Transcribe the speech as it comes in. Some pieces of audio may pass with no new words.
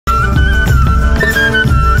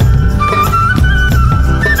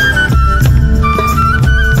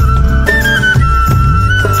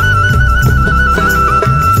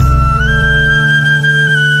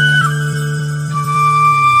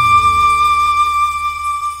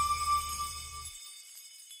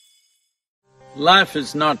Life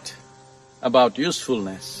is not about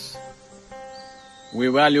usefulness. We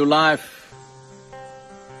value life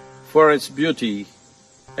for its beauty,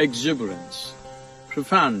 exuberance,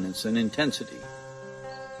 profoundness and intensity.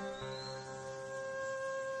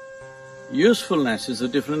 Usefulness is a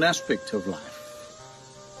different aspect of life.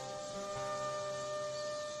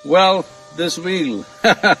 Well, this wheel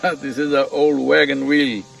this is an old wagon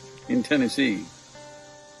wheel in Tennessee.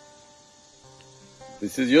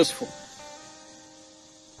 This is useful.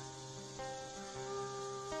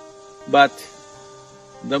 But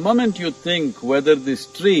the moment you think whether this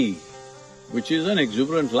tree, which is an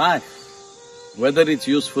exuberant life, whether it's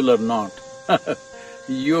useful or not,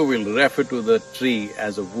 you will refer to the tree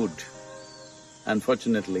as a wood.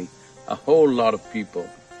 Unfortunately, a whole lot of people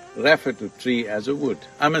refer to tree as a wood.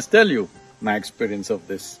 I must tell you my experience of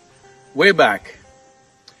this. Way back,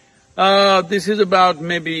 this is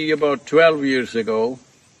maybe about 12 years ago,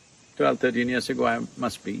 13 years ago I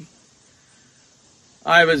must be.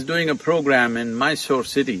 I was doing a program in Mysore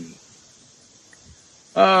city,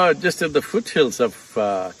 just at the foothills of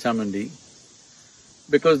Chamundi,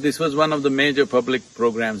 because this was one of the major public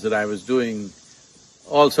programs that I was doing.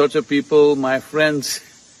 All sorts of people, my friends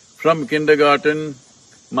from kindergarten,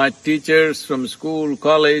 my teachers from school,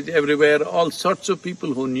 college, everywhere, all sorts of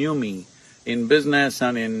people who knew me in business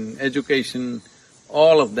and in education,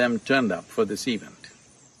 all of them turned up for this event.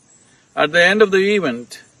 At the end of the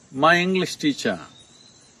event, my English teacher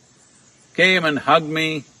came and hugged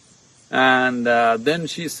me, and then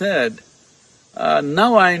she said,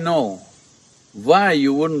 now I know why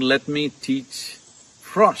you wouldn't let me teach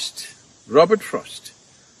Frost, Robert Frost.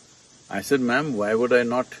 I said, ma'am, why would I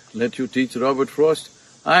not let you teach Robert Frost?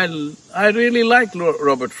 I really like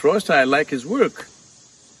Robert Frost, I like his work.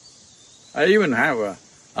 I even have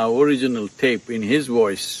a original tape in his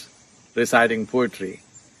voice reciting poetry.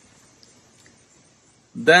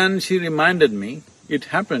 Then she reminded me, it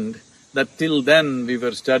happened that till then we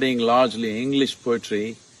were studying largely English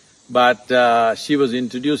poetry, but she was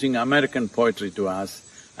introducing American poetry to us,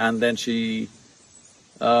 and then she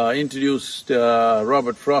introduced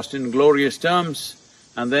Robert Frost in glorious terms,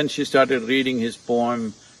 and then she started reading his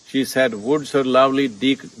poem. She said, woods are lovely,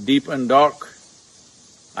 deep and dark.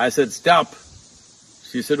 I said, stop.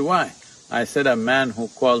 She said, why? I said, a man who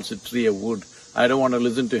calls a tree a wood, I don't want to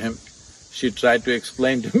listen to him. She tried to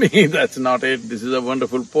explain to me, that's not it, this is a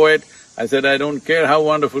wonderful poet. I said, I don't care how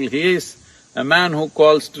wonderful he is, a man who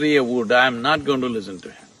calls tree a wood, I am not going to listen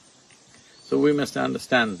to him. So we must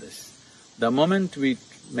understand this. The moment we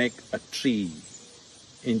make a tree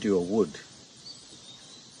into a wood,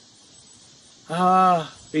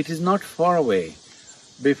 it is not far away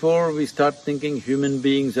before we start thinking human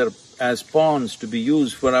beings are as pawns to be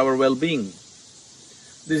used for our well-being.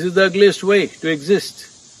 This is the ugliest way to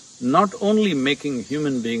exist, not only making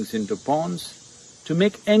human beings into pawns, to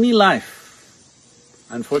make any life.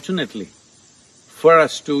 Unfortunately, for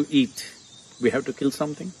us to eat, we have to kill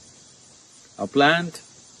something, a plant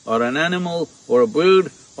or an animal or a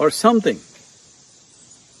bird or something.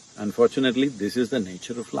 Unfortunately, this is the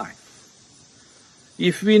nature of life.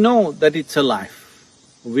 If we know that it's a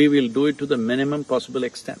life, we will do it to the minimum possible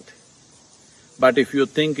extent. But if you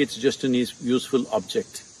think it's just an useful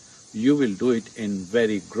object, you will do it in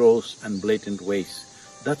very gross and blatant ways.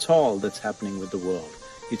 That's all that's happening with the world.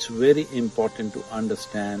 It's very important to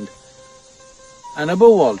understand and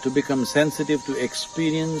above all to become sensitive to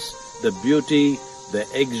experience the beauty, the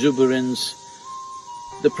exuberance,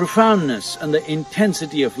 the profoundness and the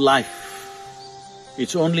intensity of life.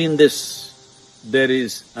 It's only in this there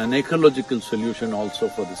is an ecological solution also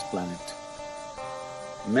for this planet.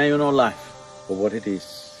 May you know life for what it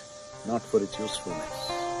is, not for its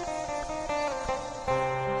usefulness.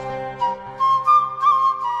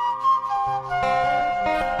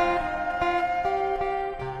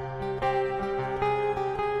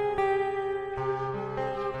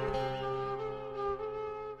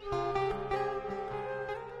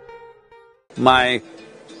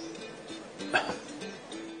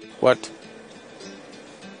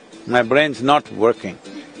 My brain's not working.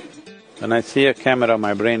 When I see a camera,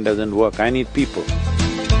 my brain doesn't work. I need people.